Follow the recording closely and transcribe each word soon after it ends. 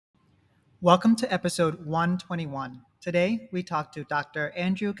Welcome to episode 121. Today, we talk to Dr.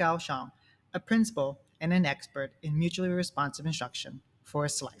 Andrew Gao Shang, a principal and an expert in mutually responsive instruction for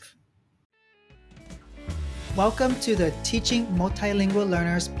SLIFE. Welcome to the Teaching Multilingual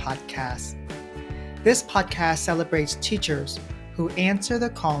Learners podcast. This podcast celebrates teachers who answer the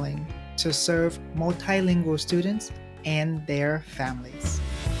calling to serve multilingual students and their families.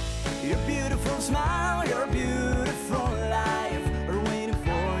 Your beautiful smile, your beautiful life are waiting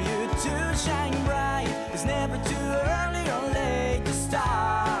for you to shine bright. It's never too early or late to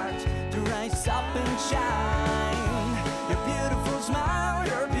start, to rise up and shine. Your beautiful smile,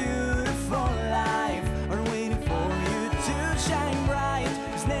 your beautiful life are waiting for you to shine bright.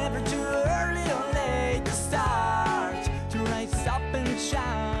 It's never too early or late to start, to rise up and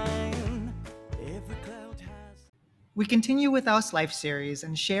shine. Every cloud has... We continue with our SLIFE series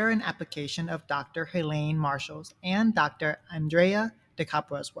and share an application of Dr. Helene Marshall's and Dr. Andrea De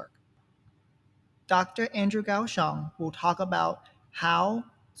Capra's work. Dr. Andrew Gao Shang will talk about how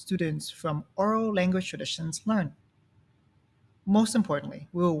students from oral language traditions learn. Most importantly,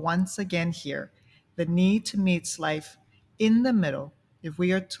 we will once again hear the need to meet SLIFE in the middle if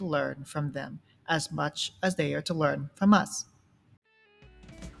we are to learn from them as much as they are to learn from us.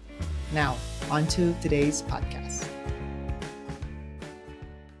 Now, on to today's podcast.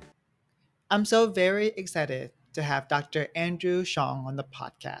 I'm so very excited to have Dr. Andrew Shang on the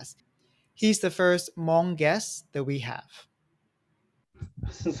podcast. He's the first Hmong guest that we have.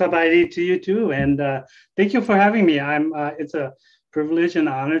 Sabayee to you too, and thank you for having me. It's a privilege and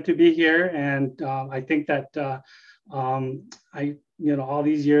honor to be here, and I think that all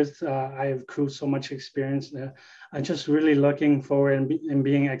these years I have accrued so much experience. I'm just really looking forward and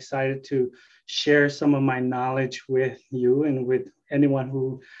being excited to share some of my knowledge with you and with anyone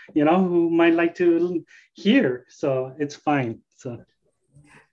who might like to hear. So it's fine. So.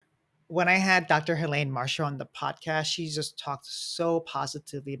 When I had Dr. Helene Marshall on the podcast, she just talked so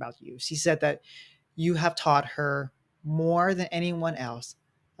positively about you. She said that you have taught her more than anyone else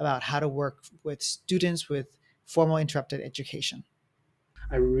about how to work with students with formal interrupted education.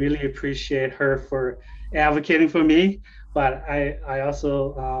 I really appreciate her for advocating for me, but I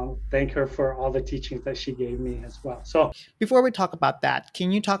also thank her for all the teachings that she gave me as well. So before we talk about that,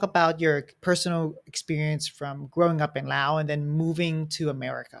 can you talk about your personal experience from growing up in Laos and then moving to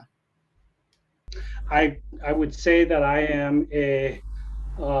America? I would say that I am a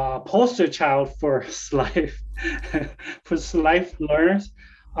poster child for SLIFE, for SLIFE learners.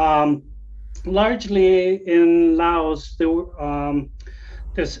 Largely in Laos,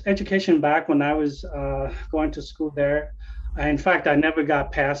 this education back when I was going to school there. In fact, I never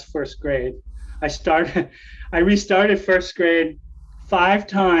got past first grade. I restarted first grade 5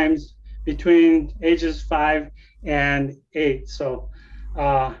 times between ages 5 and 8. So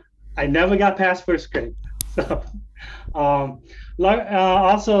I never got past first grade. So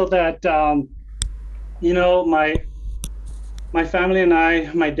also that, my family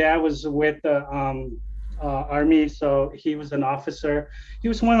and my dad was with the Army, so he was an officer. He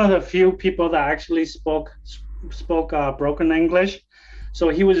was one of the few people that actually spoke broken English. So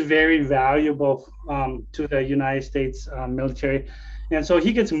he was very valuable to the United States military. And so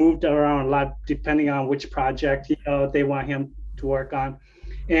he gets moved around a lot depending on which project they want him to work on.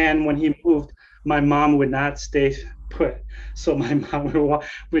 And when he moved, my mom would not stay put. So my mom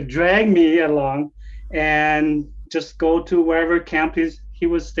would drag me along and just go to wherever camp he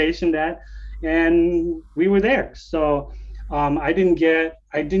was stationed at, and we were there. So I didn't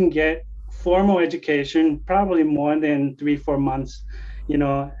get formal education probably more than 3-4 months,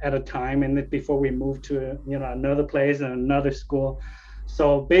 at a time, and before we moved to another place and another school.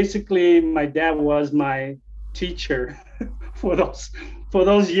 So basically, my dad was my teacher for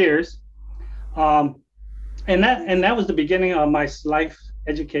those years, and that was the beginning of my SLIFE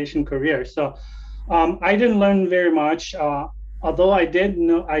education career. So I didn't learn very much, although I did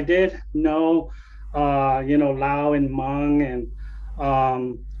know Lao and Hmong,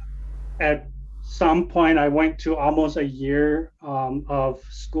 and at some point I went to almost a year of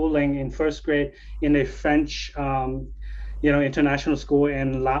schooling in first grade in a French international school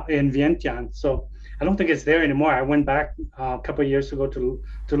in Vientiane. So I don't think it's there anymore. I went back a couple of years ago to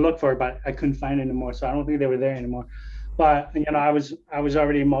look for it, but I couldn't find it anymore. So I don't think they were there anymore. But I was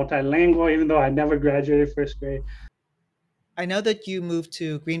already multilingual, even though I never graduated first grade. I know that you moved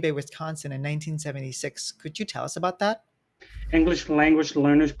to Green Bay, Wisconsin in 1976. Could you tell us about that? English language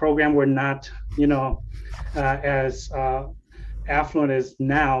learners program were not, as affluent as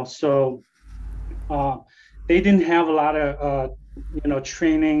now. So they didn't have a lot of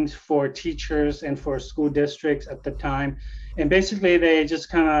trainings for teachers and for school districts at the time. and basically they just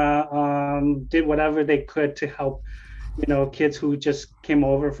kind of did whatever they could to help, kids who just came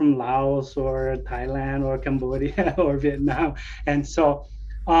over from Laos or Thailand or Cambodia or Vietnam. And so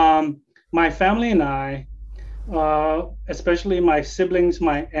my family and I, especially my siblings,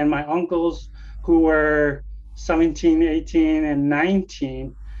 my uncles who were 17, 18, and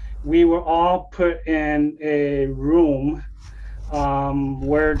 19, we were all put in a room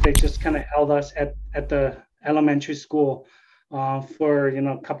where they just kind of held us at the elementary school for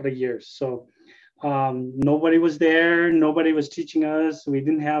a couple of years. So nobody was there. Nobody was teaching us. We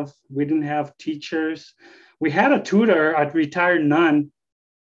didn't have teachers. We had a tutor, a retired nun,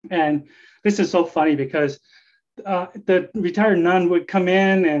 and this is so funny because the retired nun would come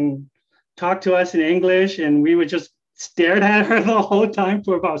in and talk to us in English, and we would just stare at her the whole time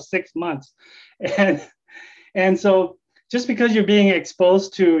for about 6 months. And so just because you're being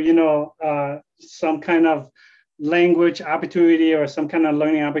exposed to, some kind of language opportunity or some kind of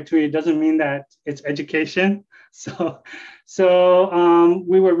learning opportunity doesn't mean that it's education. So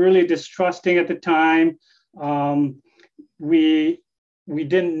we were really distrusting at the time. We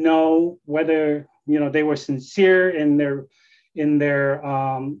didn't know whether, they were sincere in their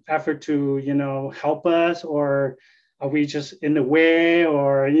effort to, help us, or are we just in the way,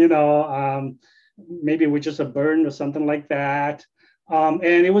 or maybe we're just a burden or something like that. And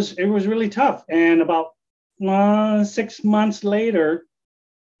it was really tough. And about 6 months later,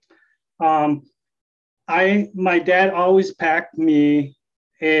 um, my dad always packed me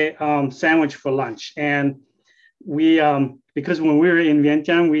a sandwich for lunch, and we because when we were in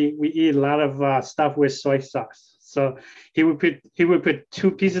Vientiane, we eat a lot of stuff with soy sauce. So he would put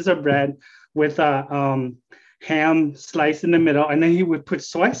two pieces of bread with a ham sliced in the middle, and then he would put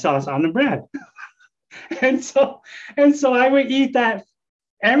soy sauce on the bread. and so and so I would eat that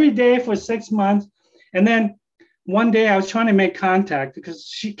every day for 6 months. And then one day I was trying to make contact because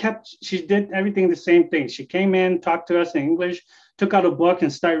she did everything the same thing. She came in, talked to us in English, took out a book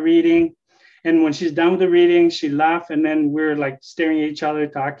and started reading. And when she's done with the reading, she laughed, and then we're like staring at each other,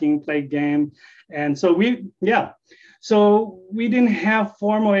 talking, play game. And so we didn't have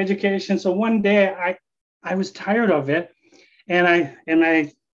formal education. So one day I was tired of it, and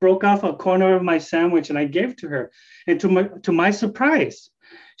I broke off a corner of my sandwich and I gave to her. And to my surprise,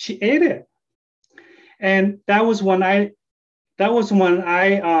 she ate it. And that was when I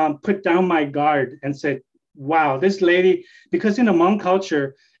put down my guard and said, "Wow, this lady." Because in the Hmong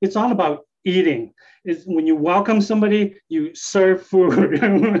culture, it's all about eating. It's when you welcome somebody, you serve food.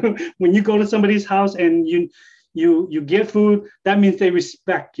 When you go to somebody's house and you give food, that means they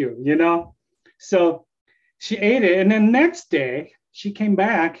respect you. So she ate it, and then next day she came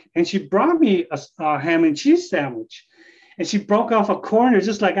back and she brought me a ham and cheese sandwich, and she broke off a corner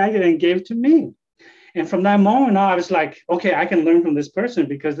just like I did and gave it to me. And from that moment on, I was like, okay, I can learn from this person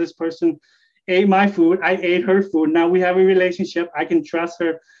because this person ate my food. I ate her food. Now we have a relationship. I can trust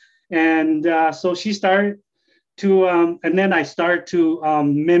her. And so she started to, and then I started to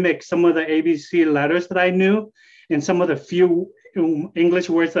mimic some of the ABC letters that I knew and some of the few English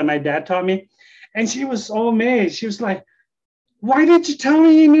words that my dad taught me. And she was so amazed. She was like, "Why did you tell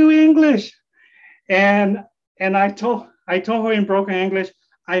me you knew English?" And I told her in broken English,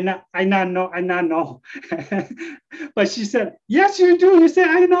 I not know. But she said, "Yes, you do." You said,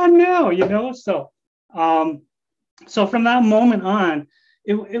 "I not know." Um, so from that moment on,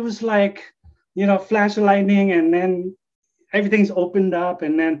 it was like, flash of lightning, and then everything's opened up.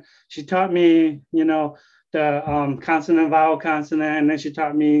 And then she taught me, the consonant, vowel, consonant, and then she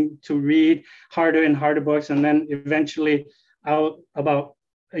taught me to read harder and harder books. And then eventually, about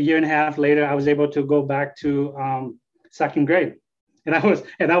a year and a half later, I was able to go back to second grade, and I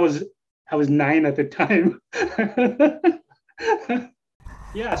was 9 at the time.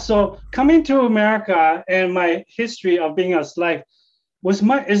 Yeah, so coming to America and my history of being a slave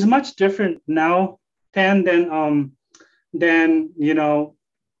is much different now than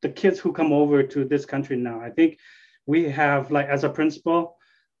the kids who come over to this country now. I think we have, like, as a principal,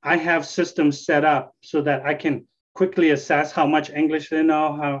 I have systems set up so that I can quickly assess how much English they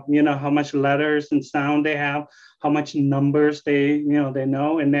know, how much letters and sound they have, how much numbers they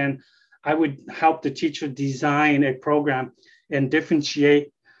know, and then I would help the teacher design a program and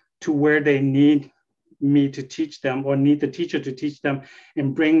differentiate to where they need me to teach them or need the teacher to teach them,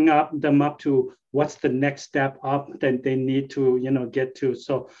 and bring them up to what's the next step up that they need to get to.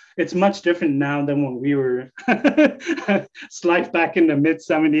 So it's much different now than when we were sliced back in the mid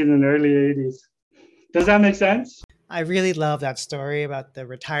 70s and early 80s. Does that make sense? I really love that story about the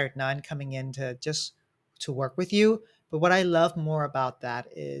retired nun coming in to just to work with you. But what I love more about that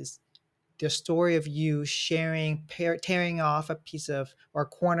is the story of you sharing, tearing off a piece of or a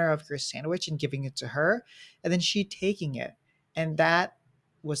corner of your sandwich and giving it to her, and then she taking it. And that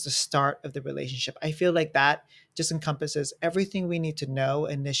was the start of the relationship. I feel like that just encompasses everything we need to know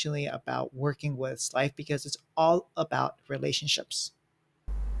initially about working with life because it's all about relationships.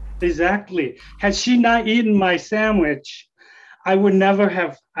 Exactly. Had she not eaten my sandwich, I would never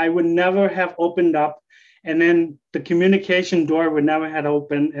have opened up, and then the communication door would never have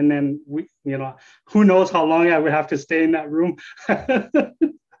opened, and then who knows how long I would have to stay in that room.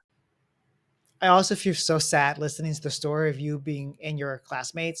 I also feel so sad listening to the story of you being and your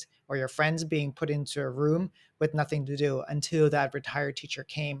classmates or your friends being put into a room with nothing to do until that retired teacher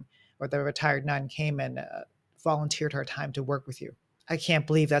came or the retired nun came and volunteered her time to work with you. I can't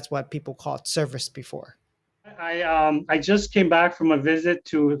believe that's what people called service before. I just came back from a visit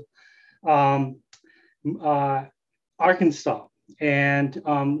to um, uh, Arkansas, and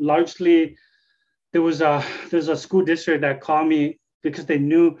largely there's a school district that called me because they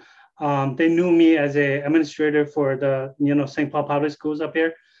knew me as a administrator for the St. Paul Public Schools up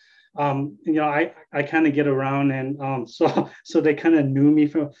here. I kind of get around, and so they kind of knew me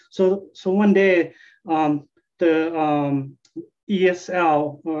from. So one day, the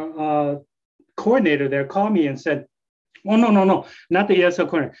ESL coordinator there called me and said, "Oh, no, no, no, not the ESL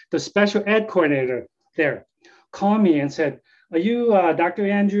coordinator, the special ed coordinator there called me and said, 'Are you Dr.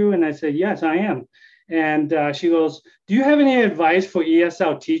 Andrew?' And I said, 'Yes, I am.' And she goes, 'Do you have any advice for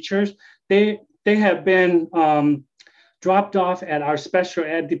ESL teachers? They have been dropped off at our special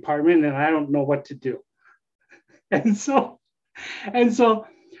ed department, and I don't know what to do.'" And so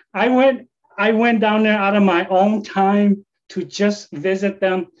I went down there out of my own time to just visit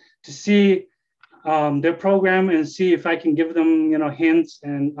them, to see their program and see if I can give them hints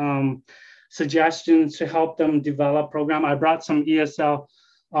and suggestions to help them develop program. I brought some ESL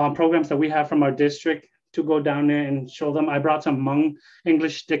programs that we have from our district to go down there and show them. I brought some Hmong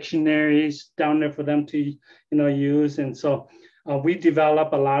English dictionaries down there for them to use. And so we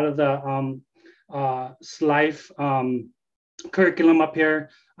develop a lot of the SLIFE curriculum up here.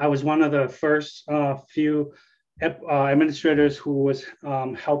 I was one of the first few administrators who was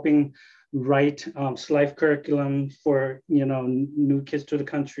helping write SLIFE curriculum for new kids to the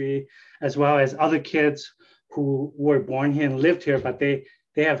country, as well as other kids who were born here and lived here, but they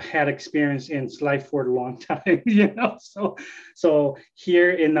have had experience in SLIFE for a long time. So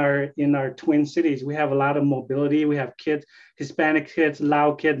here in our Twin Cities, we have a lot of mobility. We have kids, Hispanic kids,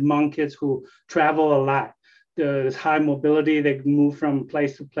 Lao kids, Hmong kids who travel a lot. There's high mobility. They move from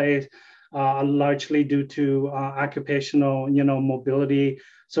place to place, largely due to occupational, mobility.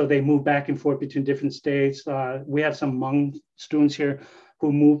 So they move back and forth between different states. We have some Hmong students here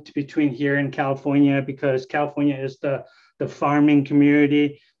who moved between here and California because California is the farming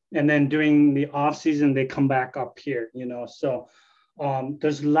community. And then during the off season, they come back up here, So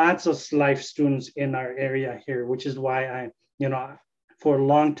there's lots of SLIFE students in our area here, which is why for a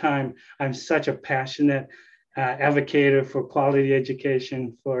long time, I'm such a passionate advocate for quality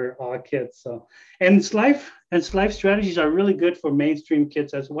education for all kids. So, and SLIFE strategies are really good for mainstream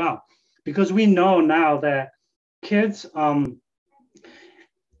kids as well, because we know now that kids,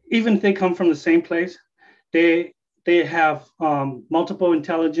 even if they come from the same place, they have multiple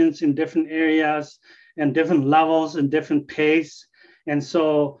intelligence in different areas and different levels and different pace. And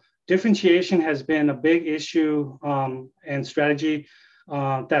so differentiation has been a big issue and strategy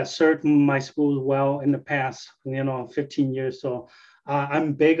that served my school well in the past, 15 years. So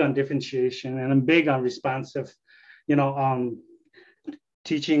I'm big on differentiation, and I'm big on responsive,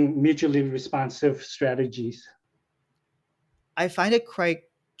 teaching mutually responsive strategies. I find it quite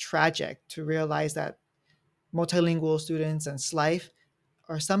tragic to realize that multilingual students and SLIFE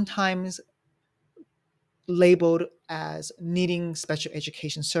are sometimes labeled as needing special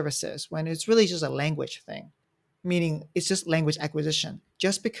education services when it's really just a language thing, meaning it's just language acquisition.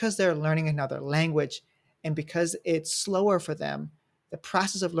 Just because they're learning another language and because it's slower for them, the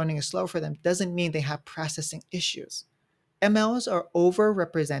process of learning is slower for them, doesn't mean they have processing issues. MLs are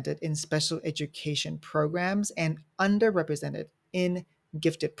overrepresented in special education programs and underrepresented in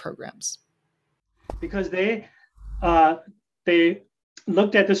gifted programs. Because uh, they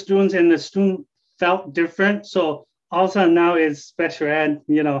looked at the students and the student felt different. So all of a sudden now it's special ed,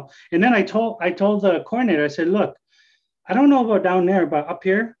 And then I told the coordinator, I said, look, I don't know about down there, but up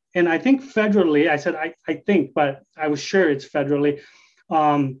here, and I think federally, I said, I think, but I was sure it's federally.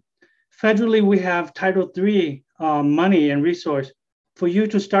 Federally, we have Title III money and resource for you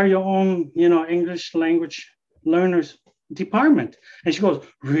to start your own, English language learners department. And she goes,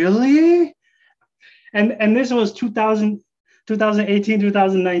 really? And this was 2018,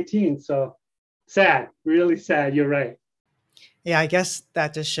 2019. So sad, really sad. You're right. Yeah, I guess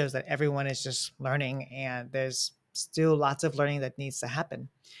that just shows that everyone is just learning and there's still lots of learning that needs to happen.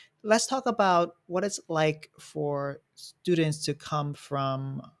 Let's talk about what it's like for students to come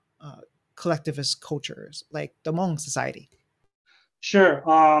from uh, collectivist cultures like the Hmong society. Sure.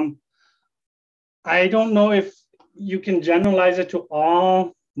 I don't know if you can generalize it to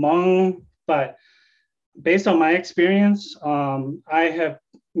all Hmong, but based on my experience, I have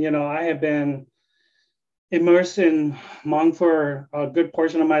been immersed in Hmong for a good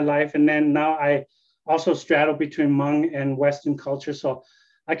portion of my life, and then now I also straddle between Hmong and Western culture. So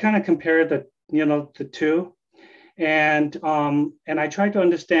I kind of compare the two, and I try to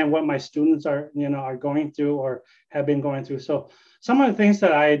understand what my students are going through or have been going through. So some of the things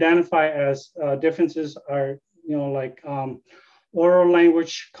that I identify as differences are like oral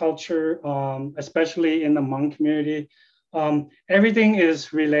language culture, especially in the Hmong community. Everything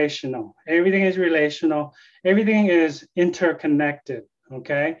is relational. Everything is relational. Everything is interconnected.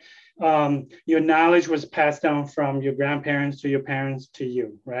 Okay. Your knowledge was passed down from your grandparents to your parents to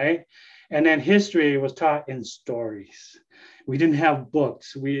you, right? And then history was taught in stories. We didn't have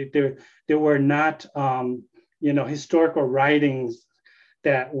books. There were not historical writings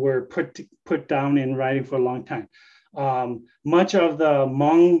that were put down in writing for a long time. Much of the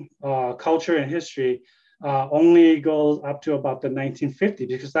Hmong culture and history only goes up to about the 1950s,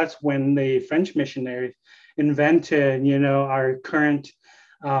 because that's when the French missionaries invented, our current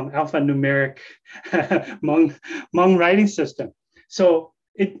alphanumeric Hmong writing system. So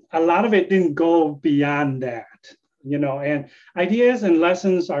a lot of it didn't go beyond that, and ideas and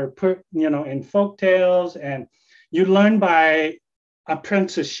lessons are put, in folk tales, and you learn by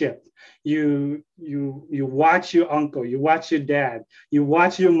apprenticeship. You watch your uncle, you watch your dad, you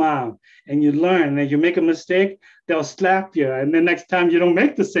watch your mom, and you learn. And you make a mistake, they'll slap you, and the next time you don't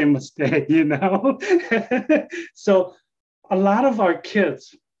make the same mistake. So a lot of our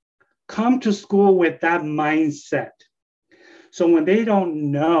kids come to school with that mindset. So when they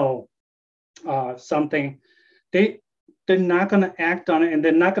don't know something, they're not going to act on it, and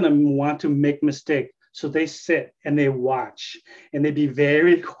they're not going to want to make mistakes. So they sit and they watch and they be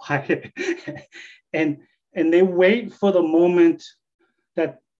very quiet and they wait for the moment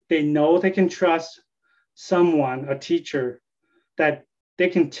that they know they can trust someone, a teacher, that they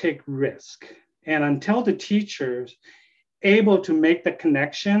can take risk. And until the teacher's able to make the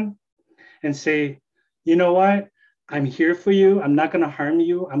connection and say, you know what, I'm here for you. I'm not going to harm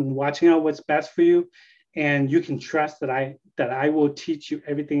you. I'm watching out what's best for you. And you can trust that I will teach you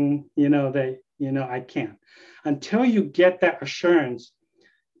everything, that I can. Until you get that assurance,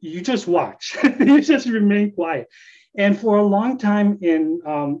 you just watch. You just remain quiet. And for a long time in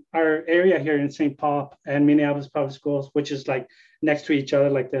our area here in St. Paul and Minneapolis Public Schools, which is like next to each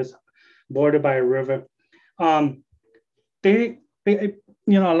other, like this, bordered by a river, they a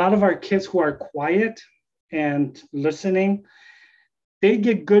lot of our kids who are quiet and listening, they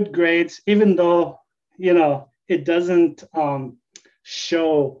get good grades, even though it doesn't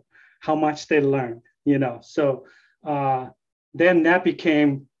show how much they learn, So then that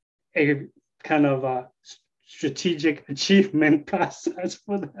became a kind of a strategic achievement process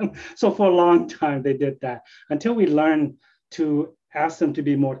for them. So for a long time, they did that until we learned to ask them to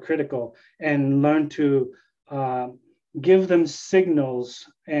be more critical and learn to give them signals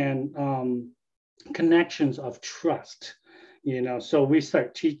and connections of trust. So we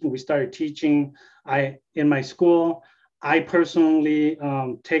started teaching. In my school, I personally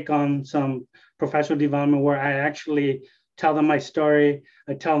take on some professional development where I actually tell them my story.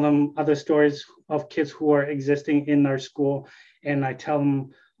 I tell them other stories of kids who are existing in our school, and I tell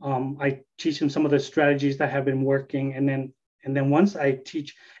them, I teach them some of the strategies that have been working, and then once I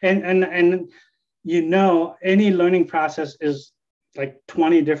teach, and any learning process is like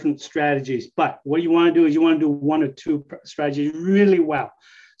 20 different strategies. But what you want to do is you want to do one or two strategies really well.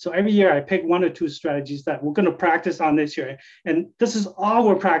 So every year I pick one or two strategies that we're going to practice on this year. And this is all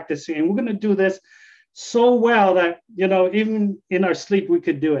we're practicing. And we're going to do this so well that, even in our sleep, we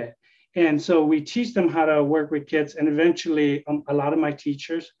could do it. And so we teach them how to work with kids. And eventually a lot of my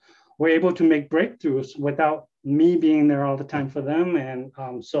teachers were able to make breakthroughs without me being there all the time for them. And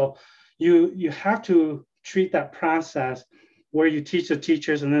so you have to treat that process where you teach the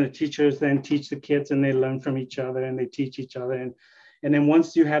teachers, and then the teachers then teach the kids, and they learn from each other and they teach each other. And then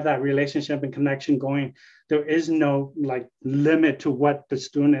once you have that relationship and connection going, there is no limit to what the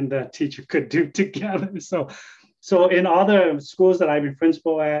student and the teacher could do together. So in all the schools that I've been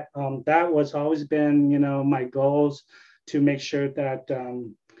principal at, that was always been, my goals, to make sure that,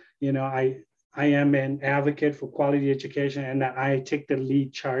 I am an advocate for quality education, and that I take the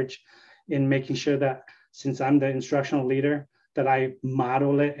lead charge in making sure that, since I'm the instructional leader, that I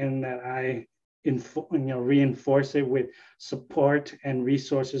model it and that I reinforce it with support and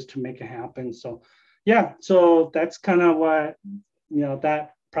resources to make it happen. So yeah, so that's kind of what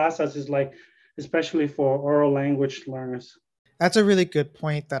that process is like, especially for oral language learners. That's a really good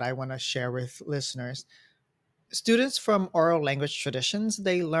point that I want to share with listeners. Students from oral language traditions,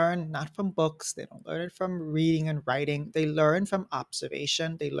 they learn not from books, they don't learn it from reading and writing, they learn from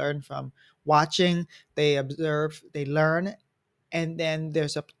observation, they learn from watching, they observe, they learn, and then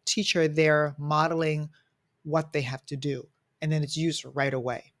there's a teacher there modeling what they have to do, and then it's used right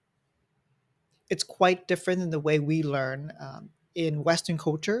away. It's quite different than the way we learn in Western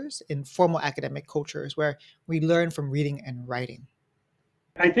cultures, in formal academic cultures, where we learn from reading and writing.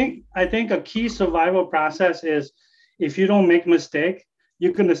 I think a key survival process is, if you don't make mistake,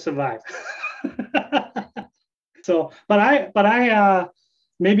 you're gonna survive. So, but I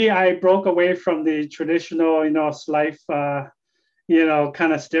maybe I broke away from the traditional, life,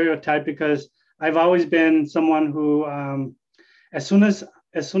 kind of stereotype, because I've always been someone who, as soon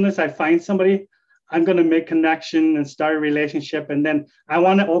as I find somebody, I'm going to make connection and start a relationship, and then I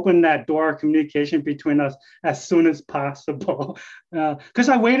want to open that door of communication between us as soon as possible. Because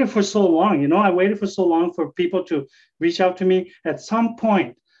I waited for so long, I waited for so long for people to reach out to me. At some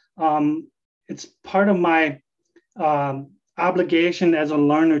point, it's part of my obligation as a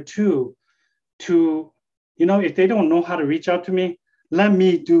learner too, to, if they don't know how to reach out to me, let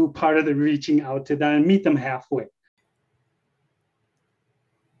me do part of the reaching out to them and meet them halfway.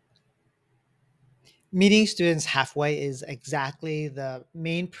 Meeting students halfway is exactly the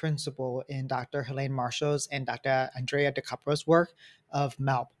main principle in Dr. Helene Marshall's and Dr. Andrea DeCapro's work of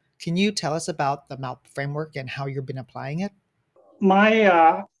MELP. Can you tell us about the MELP framework and how you've been applying it?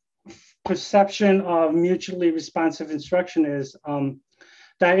 My perception of mutually responsive instruction is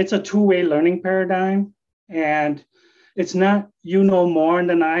that it's a two-way learning paradigm, and it's not you know more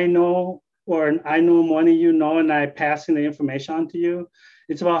than I know, or I know more than you know, and I passing the information on to you.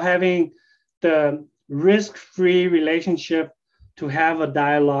 It's about having the risk-free relationship to have a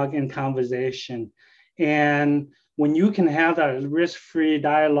dialogue and conversation. And when you can have that risk-free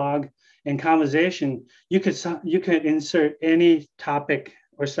dialogue and conversation, you could insert any topic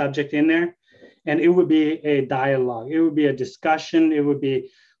or subject in there, and it would be a dialogue. It would be a discussion. It would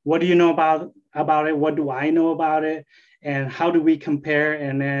be, what do you know about it? What do I know about it? And how do we compare?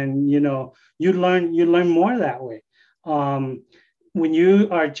 And then you learn more that way. When you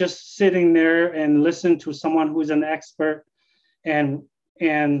are just sitting there and listen to someone who's an expert, and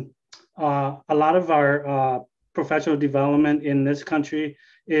a lot of our professional development in this country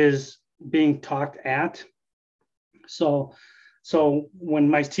is being talked at. So when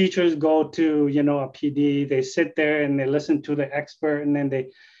my teachers go to a PD, they sit there and they listen to the expert, and then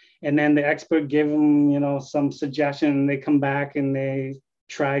the expert give them some suggestion, and they come back and they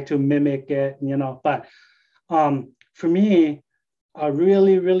try to mimic it. But for me, a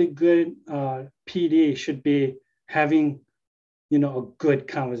really, really good PD should be having, a good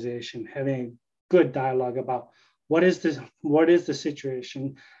conversation, having good dialogue about what is the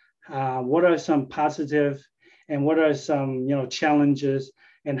situation, what are some positive, and what are some, challenges,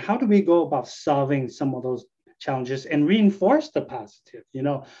 and how do we go about solving some of those challenges and reinforce the positive,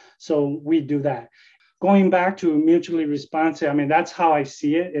 So we do that. Going back to mutually responsive, I mean, that's how I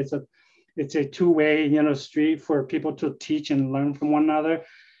see it. It's a two-way, street for people to teach and learn from one another.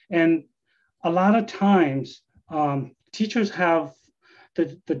 And a lot of times, teachers have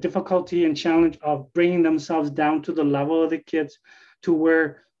the difficulty and challenge of bringing themselves down to the level of the kids, to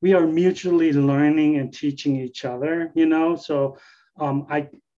where we are mutually learning and teaching each other, So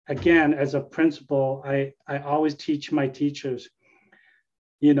again, as a principal, I always teach my teachers,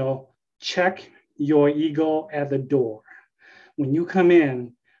 check your ego at the door. When you come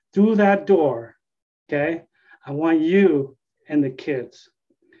in through that door, okay, I want you and the kids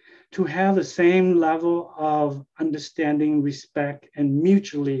to have the same level of understanding, respect, and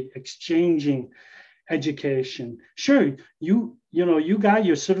mutually exchanging education. Sure, you got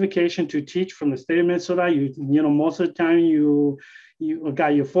your certification to teach from the state of Minnesota. Most of the time you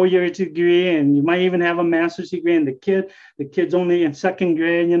got your 4-year degree, and you might even have a master's degree, and the kid's only in second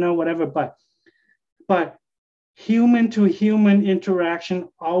grade, whatever. But human to human interaction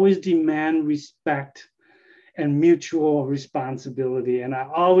always demand respect and mutual responsibility. And I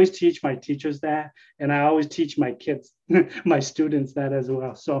always teach my teachers that, and I always teach my kids, my students, that as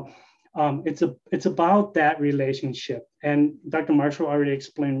well. So it's about that relationship. And Dr. Marshall already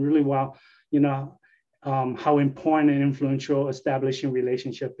explained really well, how important and influential establishing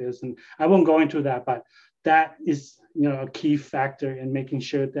relationship is. And I won't go into that, but that is, a key factor in making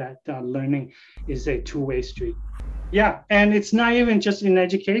sure that learning is a two-way street. Yeah, and it's not even just in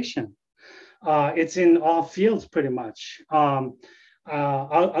education. It's in all fields pretty much.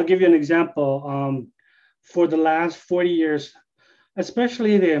 I'll give you an example. For the last 40 years,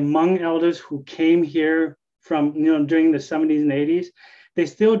 especially the Hmong elders who came here from, during the 70s and 80s, they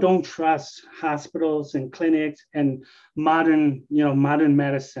still don't trust hospitals and clinics and modern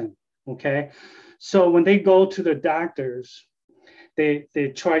medicine. Okay. So when they go to the doctors, they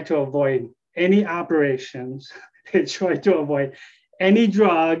try to avoid any operations. They try to avoid any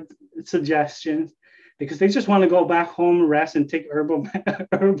drug suggestions because they just want to go back home, rest, and take herbal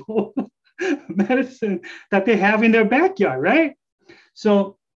medicine that they have in their backyard, right?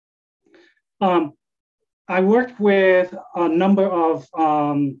 So I worked with a number of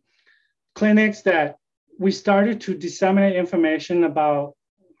clinics that we started to disseminate information about,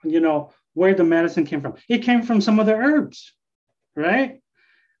 where the medicine came from. It came from some of the herbs, right?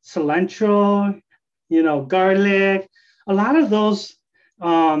 Cilantro, garlic. A lot of those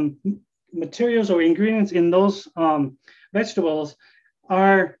materials or ingredients in those vegetables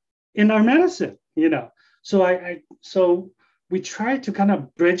are in our medicine, So we try to kind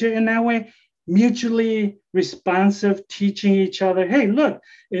of bridge it in that way, mutually responsive, teaching each other, hey, look,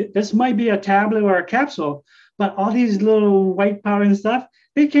 this might be a tablet or a capsule, but all these little white powder and stuff,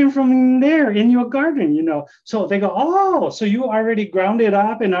 they came from there in your garden, So they go, oh, so you already ground it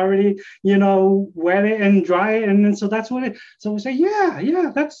up and already, wet it and dry it. And then so that's what so we say,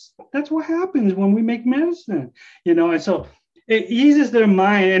 yeah, that's what happens when we make medicine, and so it eases their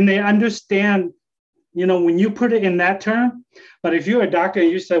mind and they understand, when you put it in that term. But if you're a doctor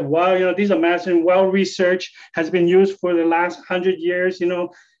and you say, well, these are medicine, well-researched, has been used for the last 100 years,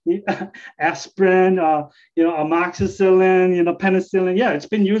 aspirin, amoxicillin, penicillin. Yeah, it's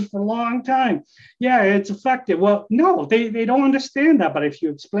been used for a long time. Yeah, it's effective. Well, no, they don't understand that. But if you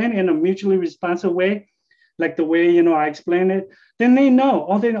explain it in a mutually responsive way, like the way, I explain it, then they know.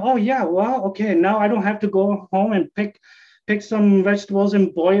 Oh, yeah, well, okay, now I don't have to go home and pick some vegetables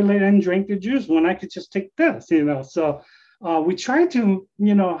and boil it and drink the juice when I could just take this, So we try to,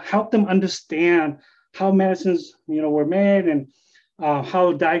 help them understand how medicines, were made and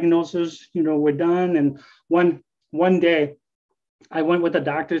how diagnoses, were done. And one day I went with a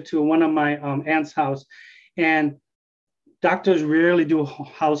doctor to one of my aunt's house, and doctors rarely do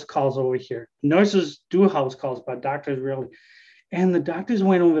house calls over here. Nurses do house calls, but doctors rarely. And the doctors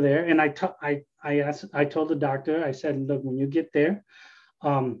went over there, and I told the doctor, I said, look, when you get there,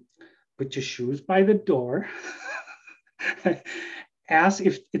 put your shoes by the door, ask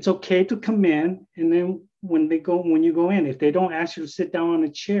if it's okay to come in, and then when you go in, if they don't ask you to sit down on a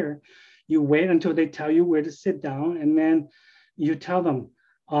chair, you wait until they tell you where to sit down, and then you tell them,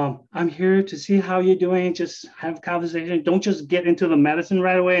 I'm here to see how you're doing. Just have conversation. Don't just get into the medicine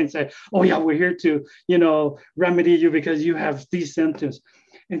right away and say, oh yeah, we're here to, remedy you because you have these symptoms.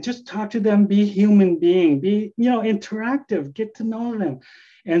 And just talk to them, be human being, be, interactive, get to know them.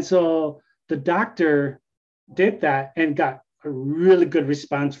 And so the doctor did that and got a really good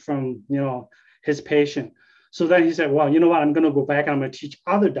response from, his patient. So then he said, well, you know what, I'm going to go back and I'm going to teach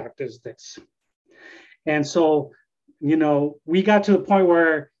other doctors this. And so, we got to the point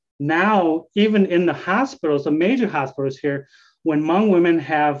where now, even in the hospitals, the major hospitals here, when Hmong women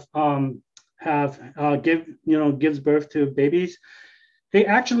gives birth to babies, they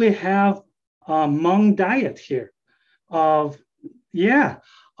actually have a Hmong diet here of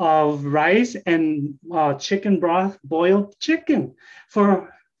rice and chicken broth, boiled chicken for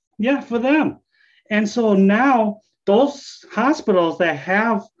them. And so now those hospitals that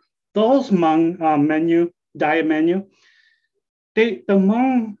have those Hmong diet menu, the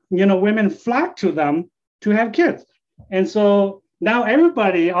Hmong, women flock to them to have kids. And so now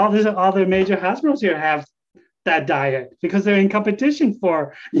everybody, all the major hospitals here have that diet because they're in competition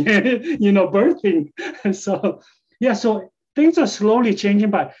for, birthing. So things are slowly changing,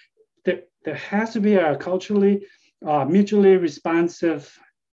 but there has to be a culturally, mutually responsive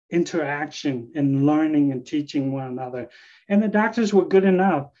interaction and learning and teaching one another. And the doctors were good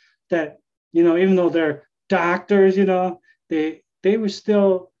enough that, even though they're doctors, they were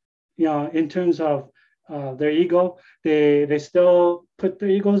still, in terms of their ego, they still put their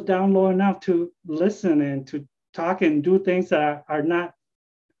egos down low enough to listen and to talk and do things that are not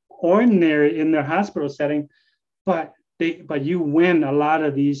ordinary in their hospital setting, but you win a lot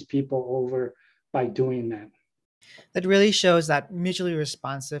of these people over by doing that. That really shows that mutually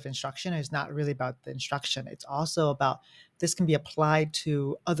responsive instruction is not really about the instruction. It's also about this can be applied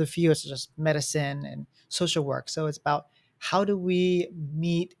to other fields such as medicine and social work. So it's about how do we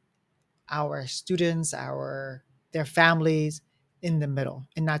meet our students, their families in the middle,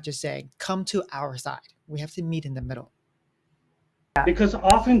 and not just saying come to our side. We have to meet in the middle. Because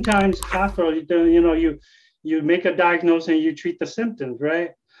oftentimes hospital, you make a diagnosis and you treat the symptoms,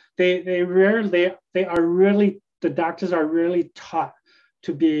 right? They are really, the doctors are really taught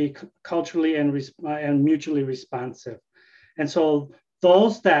to be culturally and mutually responsive. And so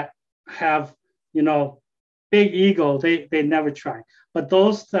those that have, big ego, they never try. But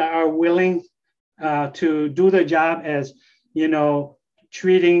those that are willing to do the job as,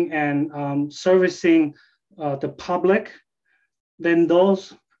 treating and servicing the public, then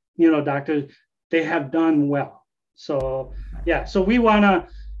those, doctors, they have done well. So yeah, so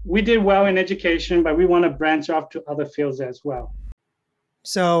we did well in education, but we want to branch off to other fields as well.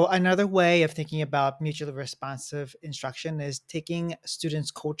 So another way of thinking about mutually responsive instruction is taking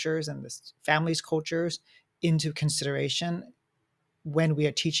students' cultures and the families' cultures into consideration when we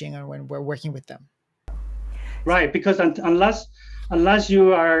are teaching or when we're working with them. Right, because unless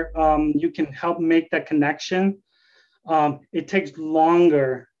you can help make that connection, it takes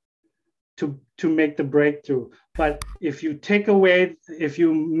longer to make the breakthrough. But if you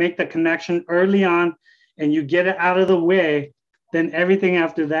make the connection early on and you get it out of the way, then everything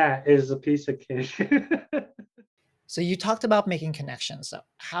after that is a piece of cake. So you talked about making connections. So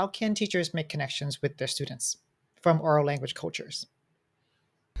how can teachers make connections with their students from oral language cultures?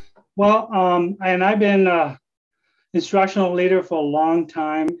 Well, and I've been instructional leader for a long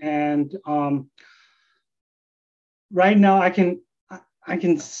time, and right now I can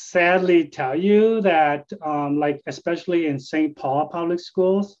sadly tell you that, like especially in St. Paul public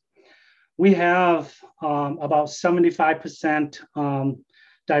schools, we have about 75%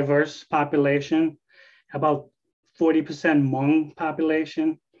 diverse population, about 40% Hmong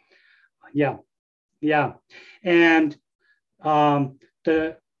population. Yeah, yeah, and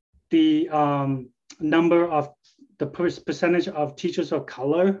the number of the percentage of teachers of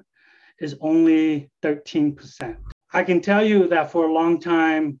color is only 13%. I can tell you that for a long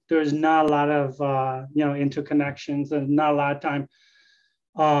time, there's not a lot of interconnections, and not a lot of time,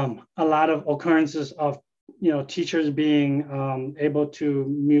 a lot of occurrences of teachers being able to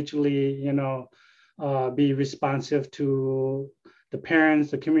mutually be responsive to the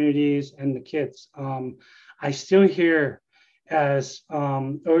parents, the communities, and the kids. I still hear as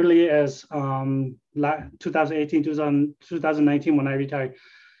early as 2018, 2019, when I retired,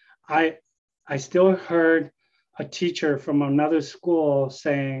 I still heard a teacher from another school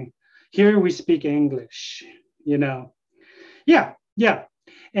saying, "Here we speak English," Yeah, yeah.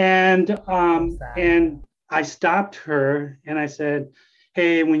 And I stopped her and I said,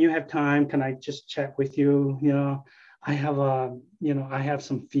 "Hey, when you have time, can I just chat with you? I have I have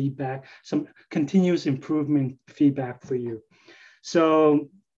some feedback, some continuous improvement feedback for you." So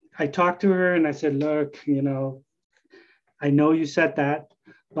I talked to her and I said, "Look, I know you said that,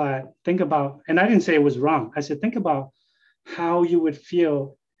 but think about," and I didn't say it was wrong. I said, "Think about how you would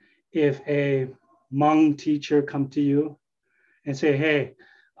feel if a Hmong teacher come to you and say, hey,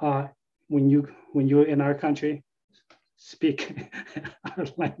 when you're in our country, speak our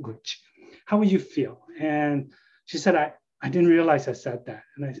language. How would you feel?" And she said, I didn't realize I said that.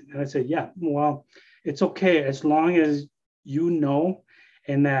 And I said, yeah, well, it's okay as long as you know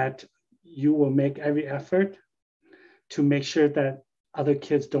and that you will make every effort to make sure that other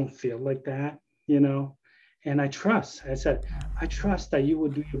kids don't feel like that, And I said, I trust that you will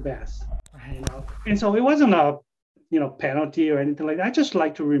do your best, And so it wasn't a, penalty or anything like that. I just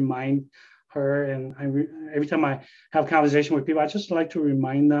like to remind her, and every time I have conversation with people, I just like to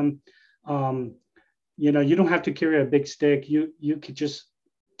remind them, you don't have to carry a big stick. You could just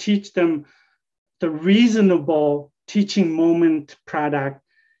teach them the reasonable teaching moment product,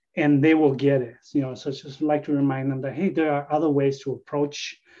 and they will get it. So just like to remind them that, hey, there are other ways to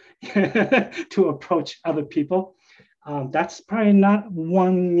approach other people. That's probably not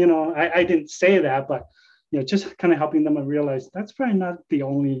one. I didn't say that, but just kind of helping them realize that's probably not the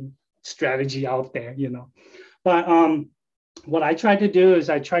only strategy out there. But what I try to do is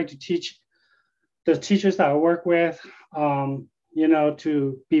I try to teach the teachers that I work with,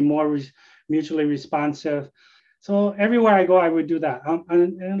 to be more mutually responsive. So everywhere I go, I would do that.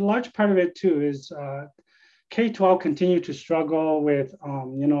 And a large part of it too is K-12 continue to struggle with,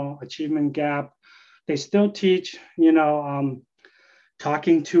 achievement gap. They still teach,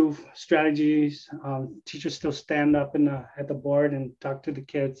 talking to strategies. Teachers still stand up at the board and talk to the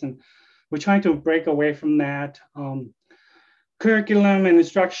kids and we're trying to break away from that. Curriculum and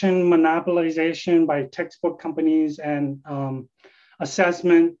instruction monopolization by textbook companies and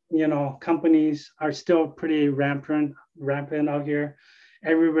assessment, companies are still pretty rampant out here.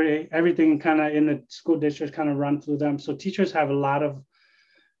 Everything kind of in the school district kind of run through them. So teachers have a lot of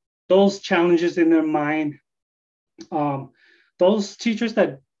those challenges in their mind. Those teachers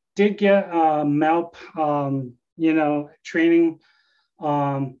that did get MELP, training.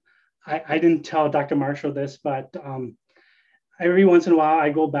 I didn't tell Dr. Marshall this, but every once in a while I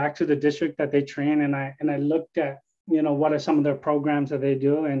go back to the district that they train, and I looked at what are some of their programs that they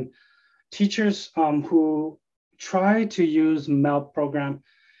do, and teachers who try to use MELP program,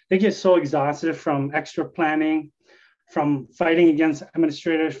 they get so exhausted from extra planning, from fighting against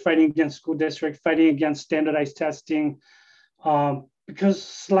administrators, fighting against school districts, fighting against standardized testing,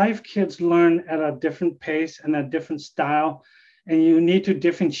 because life kids learn at a different pace and a different style, and you need to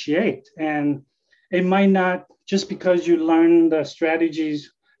differentiate. And it might not, just because you learn the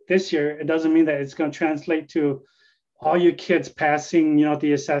strategies this year, it doesn't mean that it's going to translate to all your kids passing,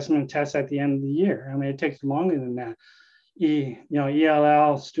 the assessment test at the end of the year. I mean, it takes longer than that.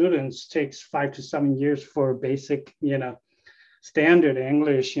 ELL students takes 5 to 7 years for basic, standard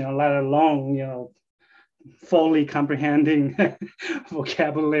English, let alone, fully comprehending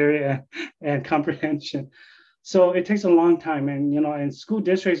vocabulary and comprehension. So it takes a long time. And school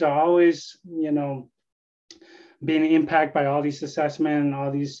districts are always, being impacted by all these assessment and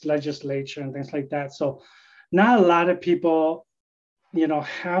all these legislation and things like that. So not a lot of people,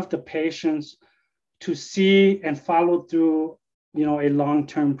 have the patience to see and follow through, a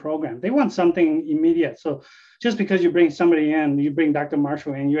long-term program. They want something immediate. So just because you bring somebody in, you bring Dr.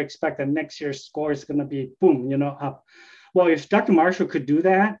 Marshall in, you expect that next year's score is going to be boom, up. Well, if Dr. Marshall could do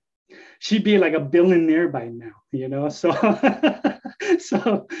that, she'd be like a billionaire by now,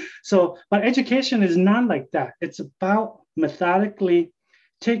 So, but education is not like that. It's about methodically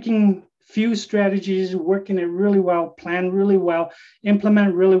taking few strategies, working it really well, plan really well,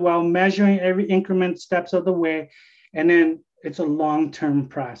 implement really well, measuring every increment steps of the way, and then it's a long-term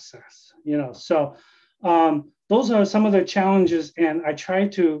process, So those are some of the challenges, and I try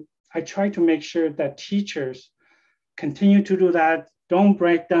to make sure that teachers continue to do that. Don't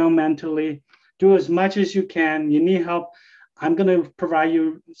break down mentally. Do as much as you can. You need help. I'm going to provide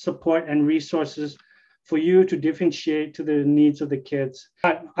you support and resources for you to differentiate to the needs of the kids.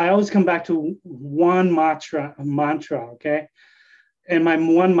 I always come back to one mantra, okay? And my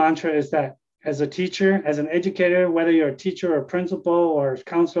one mantra is that as a teacher, as an educator, whether you're a teacher or a principal or a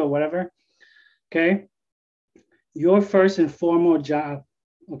counselor or whatever, okay? Your first and foremost job,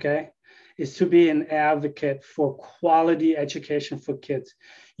 okay, is to be an advocate for quality education for kids.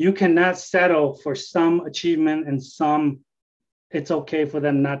 You cannot settle for some achievement and some it's okay for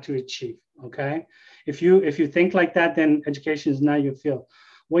them not to achieve, okay? If you think like that, then education is not your field.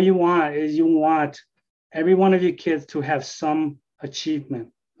 What you want is every one of your kids to have some achievement,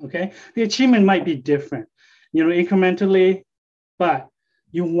 okay? The achievement might be different, incrementally, but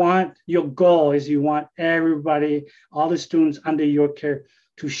your goal is you want everybody, all the students under your care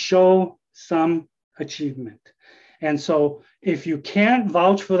to show some achievement. And so if you can't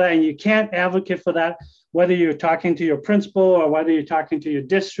vouch for that and you can't advocate for that, whether you're talking to your principal or whether you're talking to your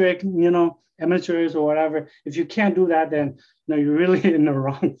district, administrators or whatever, if you can't do that, then you're really in the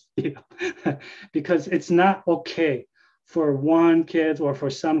wrong field because it's not okay for one kid or for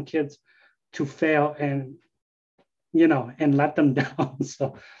some kids to fail and let them down.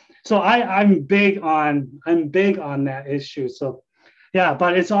 So I'm big on that issue. So yeah,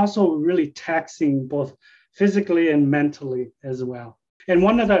 but it's also really taxing both physically and mentally as well. And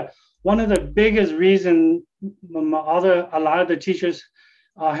one of the biggest reasons a lot of the teachers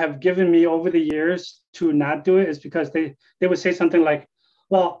have given me over the years to not do it is because they would say something like,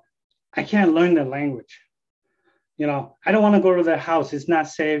 well, I can't learn the language. I don't want to go to their house. It's not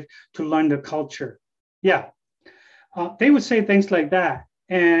safe to learn the culture. Yeah. They would say things like that.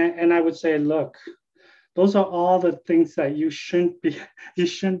 And I would say, look, those are all the things that you shouldn't be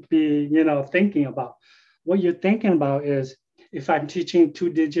thinking about. What you're thinking about is, if I'm teaching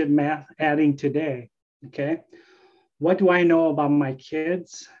 2-digit math adding today, okay, what do I know about my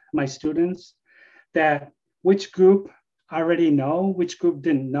kids, my students, that which group already know, which group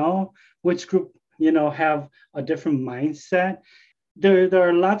didn't know, which group, have a different mindset. There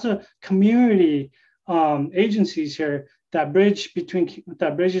are lots of community agencies here that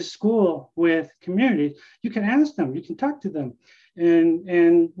bridges school with community. You can ask them, you can talk to them,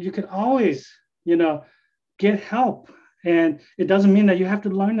 and you can always, get help And it doesn't mean that you have to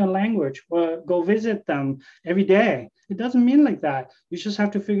learn a language or go visit them every day. It doesn't mean like that. You just have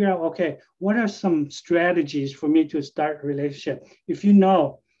to figure out, okay, what are some strategies for me to start a relationship? If you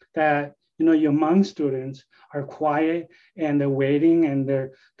know that your Hmong students are quiet and they're waiting and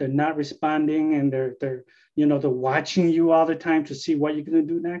they're not responding and they're watching you all the time to see what you're going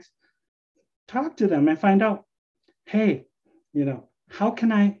to do next, talk to them and find out, hey, how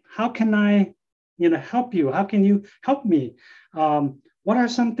can I help you? How can you help me? What are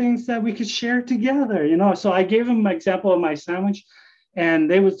some things that we could share together? So I gave them an example of my sandwich, and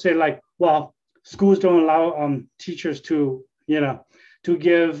they would say like, well, schools don't allow teachers to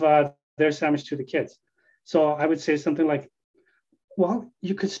give their sandwich to the kids. So I would say something like, well,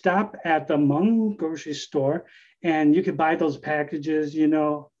 you could stop at the Hmong grocery store and you could buy those packages,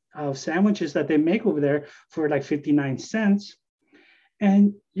 of sandwiches that they make over there for like 59 cents.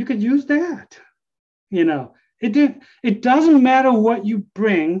 And you could use that. It doesn't matter what you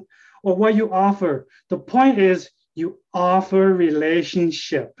bring or what you offer. The point is you offer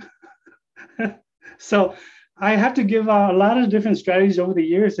relationship. So I have to give a lot of different strategies over the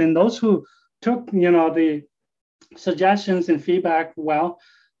years, and those who took the suggestions and feedback well,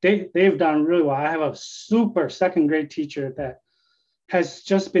 they've done really well. I have a super second grade teacher that has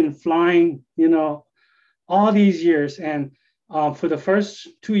just been flying all these years, and for the first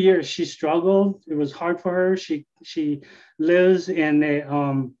 2 years, she struggled. It was hard for her. She lives in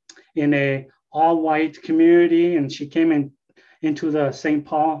a all-white community, and she came into the St.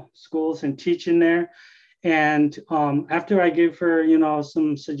 Paul schools and teaching there. And after I gave her,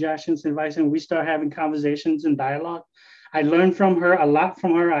 some suggestions, advice, and we start having conversations and dialogue, I learned from her a lot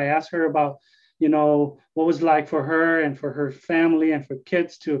from her. I asked her about, what was like for her and for her family and for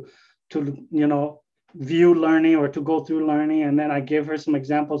kids to view learning or to go through learning. And then I gave her some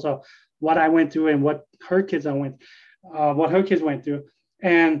examples of what I went through and what her kids went through.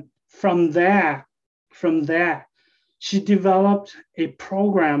 And from that, she developed a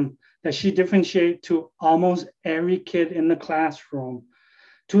program that she differentiated to almost every kid in the classroom,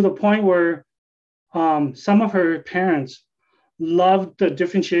 to the point where some of her parents loved the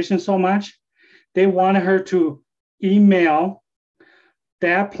differentiation so much, they wanted her to email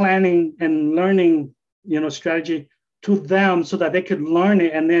that planning and learning strategy to them so that they could learn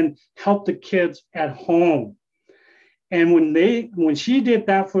it and then help the kids at home. And when she did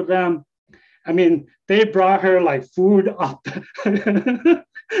that for them, I mean, they brought her like food up, to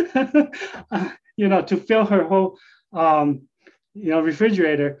fill her whole,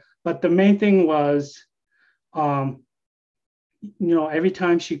 refrigerator. But the main thing was, every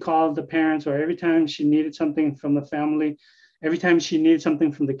time she called the parents, or every time she needed something from the family, every time she needed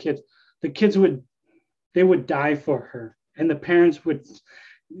something from the kids would die for her, and the parents would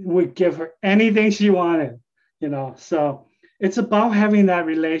give her anything she wanted. So it's about having that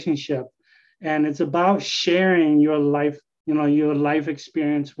relationship, and it's about sharing your life, your life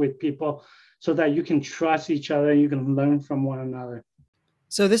experience with people, so that you can trust each other and you can learn from one another.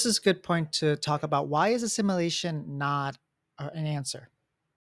 So this is a good point to talk about. Why is assimilation not an answer?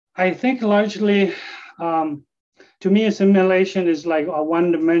 I think largely, to me, assimilation is like a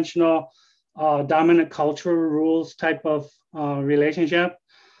one-dimensional, dominant cultural rules type of relationship.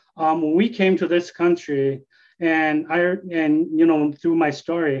 When we came to this country, and through my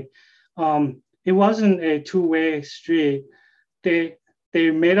story, it wasn't a two-way street. They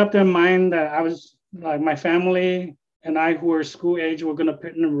made up their mind that I was like, my family and I, who were school age, were going to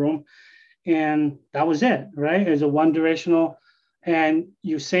put in a room, and that was it, right? It's a one-directional, and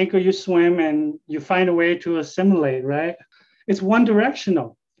you sink or you swim, and you find a way to assimilate, right? It's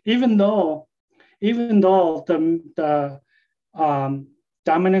one-directional, even though the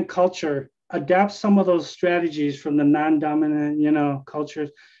dominant culture adapts some of those strategies from the non-dominant, cultures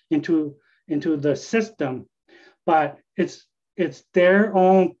into the system, but it's their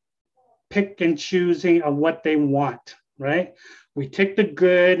own pick and choosing of what they want, right? We take the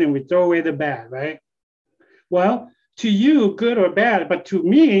good and we throw away the bad, right? Well, to you, good or bad, but to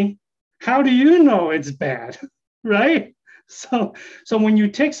me, how do you know it's bad, right? So when you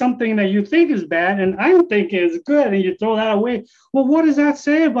take something that you think is bad and I'm thinking is good and you throw that away, well, what does that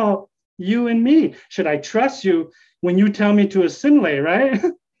say about you and me? Should I trust you when you tell me to assimilate, right?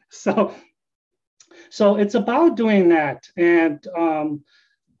 So it's about doing that. And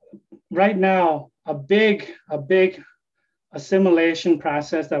right now, a big assimilation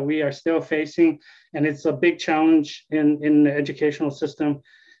process that we are still facing, and it's a big challenge in the educational system,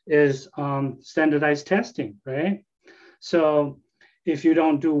 is standardized testing, right? So if you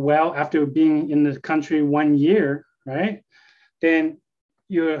don't do well after being in the country 1 year, right, then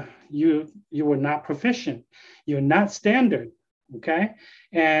you were not proficient. You're not standard. Okay.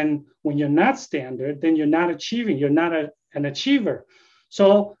 And when you're not standard, then you're not achieving. You're not an achiever.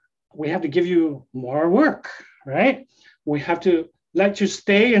 So we have to give you more work, right? We have to let you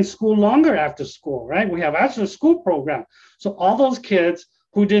stay in school longer after school, right? We have after school program. So all those kids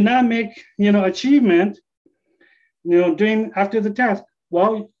who did not make, achievement, during after the test,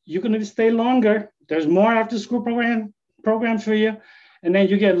 well, you're going to stay longer. There's more after school programs for you. And then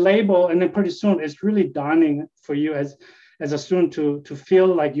you get labeled, and then pretty soon it's really daunting for you as a student to feel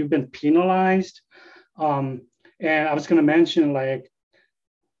like you've been penalized. And I was going to mention, like,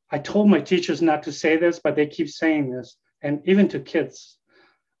 I told my teachers not to say this, but they keep saying this, and even to kids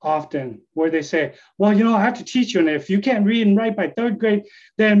often, where they say, well, I have to teach you, and if you can't read and write by third grade,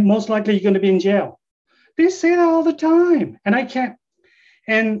 then most likely you're going to be in jail. They say that all the time, and I can't.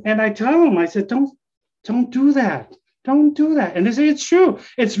 And I tell them, I said, don't do that. Don't do that. And they say, it's true.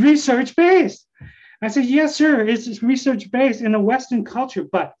 It's research-based. I said, yes, sir. It's research-based in a Western culture.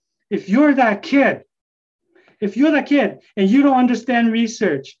 But if you're that kid and you don't understand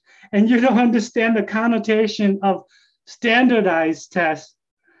research and you don't understand the connotation of standardized tests,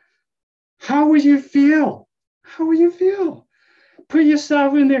 how would you feel? How would you feel? Put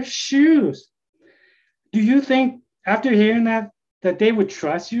yourself in their shoes. Do you think after hearing that they would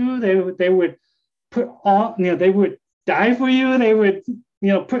trust you? They would put all, they would die for you. They would,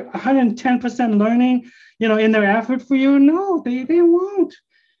 put 110% learning, in their effort for you. No, they won't,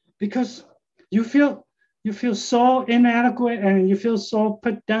 because you feel so inadequate and you feel so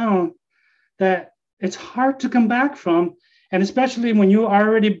put down that it's hard to come back from. And especially when you're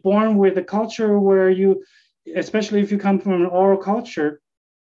already born with a culture where especially if you come from an oral culture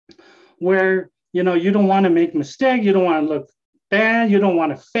where, you don't want to make mistakes, you don't want to look bad, you don't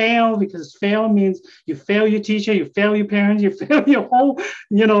want to fail, because fail means you fail your teacher, you fail your parents, you fail your whole,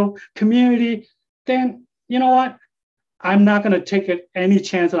 community. Then, you know what? I'm not going to take any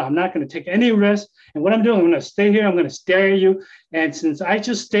chance. I'm not going to take any risk. And what I'm doing, I'm going to stay here. I'm going to stare at you. And since I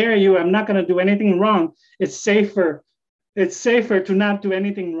just stare at you, I'm not going to do anything wrong. It's safer to not do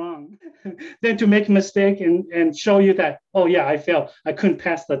anything wrong than to make a mistake and show you that, oh yeah, I failed. I couldn't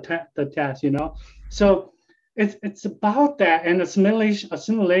pass the test, So it's about that. And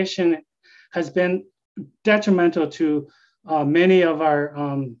assimilation has been detrimental to many of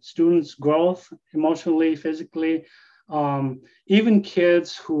our students' growth emotionally, physically. Even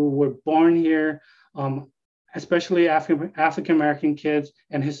kids who were born here, especially African American kids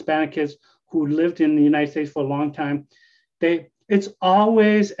and Hispanic kids who lived in the United States for a long time, it's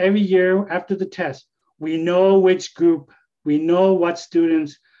always every year after the test, we know which group, we know what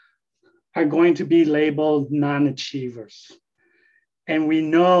students are going to be labeled non-achievers. And we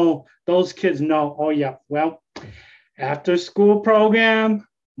know, those kids know, oh yeah, well, after school program,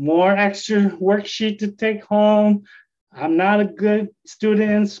 more extra worksheet to take home. I'm not a good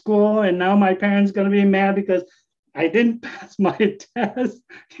student in school, and now my parents going to be mad because I didn't pass my test,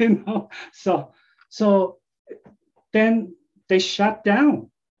 So then they shut down.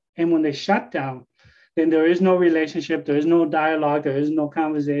 And when they shut down, then there is no relationship, there is no dialogue, there is no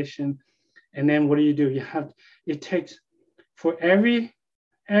conversation. And then what do? It takes, for every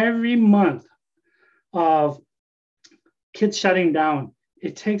month of kids shutting down,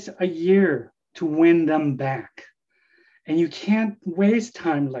 it takes a year to win them back. And you can't waste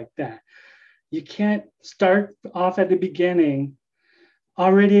time like that. You can't start off at the beginning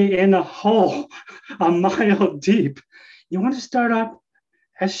already in a hole a mile deep. You want to start up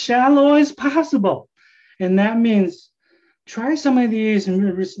as shallow as possible. And that means try some of these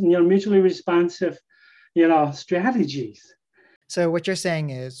mutually responsive strategies. So what you're saying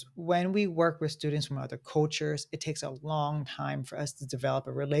is, when we work with students from other cultures, it takes a long time for us to develop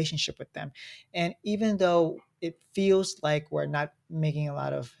a relationship with them. And even though it feels like we're not making a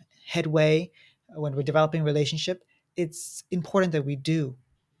lot of headway when we're developing a relationship, it's important that we do.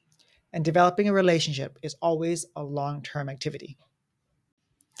 And developing a relationship is always a long-term activity.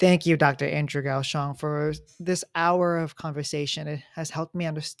 Thank you, Dr. Andrew Gauchong, for this hour of conversation. It has helped me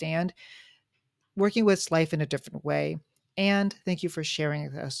understand working with SLIFE in a different way. And thank you for sharing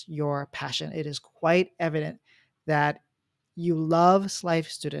with us your passion. It is quite evident that you love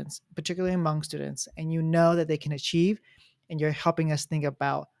SLIFE students, particularly Hmong students, and you know that they can achieve, and you're helping us think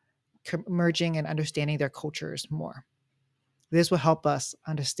about merging and understanding their cultures more. This will help us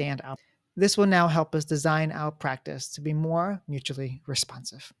understand This will now help us design our practice to be more mutually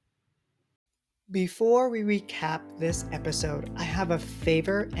responsive. Before we recap this episode, I have a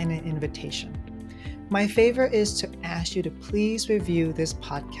favor and an invitation. My favor is to ask you to please review this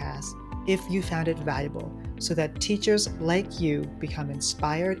podcast if you found it valuable, so that teachers like you become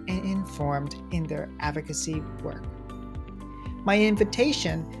inspired and informed in their advocacy work. My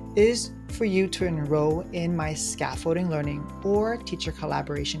invitation is for you to enroll in my scaffolding learning or teacher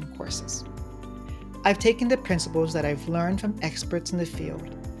collaboration courses. I've taken the principles that I've learned from experts in the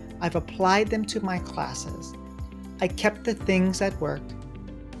field. I've applied them to my classes. I kept the things that worked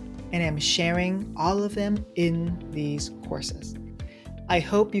and am sharing all of them in these courses. I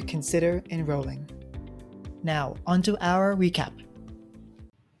hope you consider enrolling. Now, onto our recap.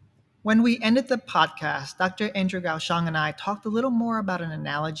 When we ended the podcast, Dr. Andrew Gaoshang and I talked a little more about an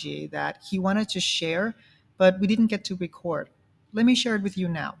analogy that he wanted to share, but we didn't get to record. Let me share it with you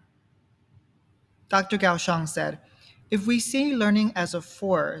now. Dr. Gaoshang said, if we see learning as a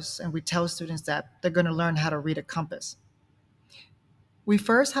force and we tell students that they're going to learn how to read a compass, we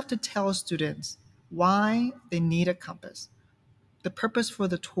first have to tell students why they need a compass, the purpose for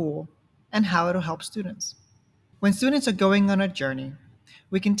the tool, and how it'll help students. When students are going on a journey,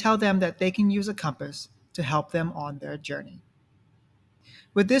 we can tell them that they can use a compass to help them on their journey.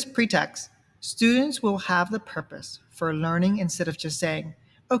 With this pretext, students will have the purpose for learning instead of just saying,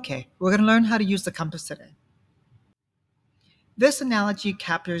 okay, we're going to learn how to use the compass today. This analogy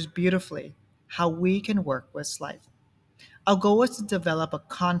captures beautifully how we can work with life. Our goal is to develop a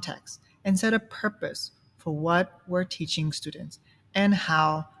context and set a purpose for what we're teaching students and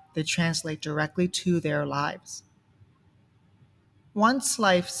how they translate directly to their lives. Once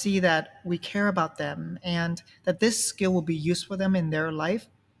life see that we care about them and that this skill will be used for them in their life,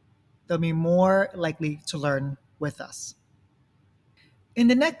 they'll be more likely to learn with us. In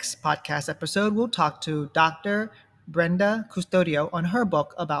the next podcast episode, we'll talk to Dr. Brenda Custodio on her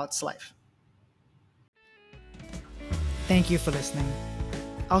book about life. Thank you for listening.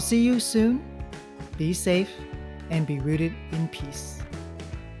 I'll see you soon. Be safe and be rooted in peace.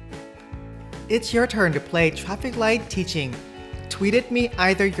 It's your turn to play traffic light teaching. Tweet at me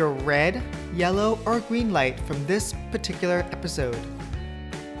either your red, yellow, or green light from this particular episode.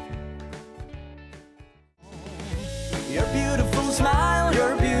 You're beautiful.